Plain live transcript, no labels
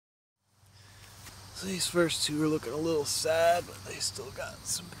So these first two are looking a little sad, but they still got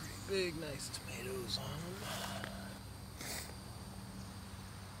some pretty big, nice tomatoes on them.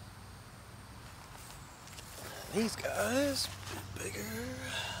 And these guys, a bit bigger.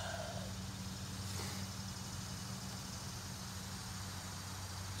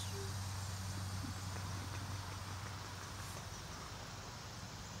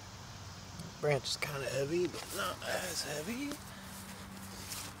 Branch is kind of heavy, but not as heavy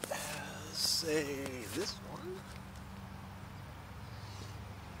as, say, this one.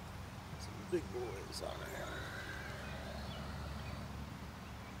 Some big boys on there.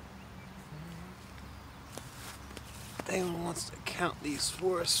 If anyone wants to count these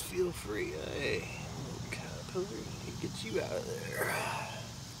for us, feel free. Hey, little caterpillar, get you out of there.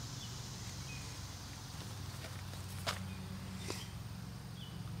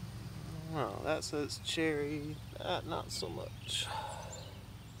 Oh, that says cherry. Not so much.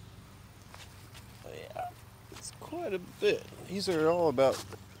 But yeah, it's quite a bit. These are all about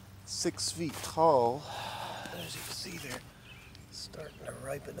 6 feet tall. As you can see, they're starting to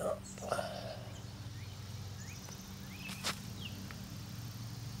ripen up.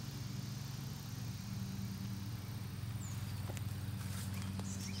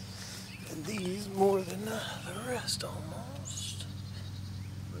 And these more than the rest almost.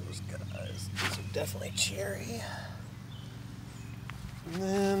 Those guys, these are definitely cherry. And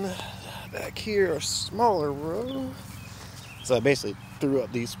then back here, a smaller row. So I basically threw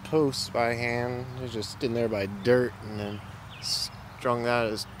up these posts by hand. They're just in there by dirt, and then strung that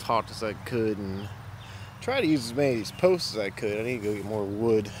as taut as I could, and try to use as many of these posts as I could. I need to go get more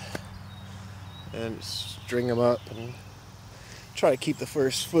wood and just string them up and try to keep the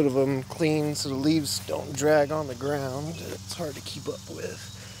first foot of them clean so the leaves don't drag on the ground. It's hard to keep up with.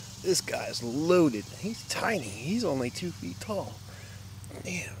 This guy's loaded. He's tiny. He's only 2 feet tall.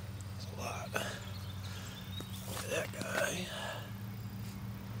 Damn, that's a lot. Look at that guy.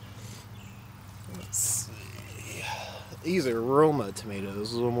 Let's see. These are Roma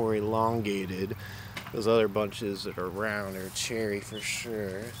tomatoes, a little more elongated. Those other bunches that are round are cherry for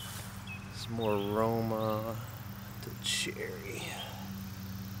sure. It's more Roma to cherry.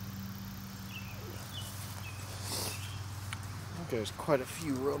 There's quite a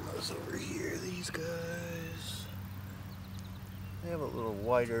few Romas over here, these guys. They have a little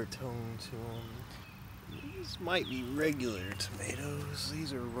whiter tone to them. These might be regular tomatoes.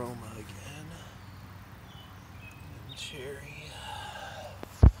 These are Roma again. And cherry.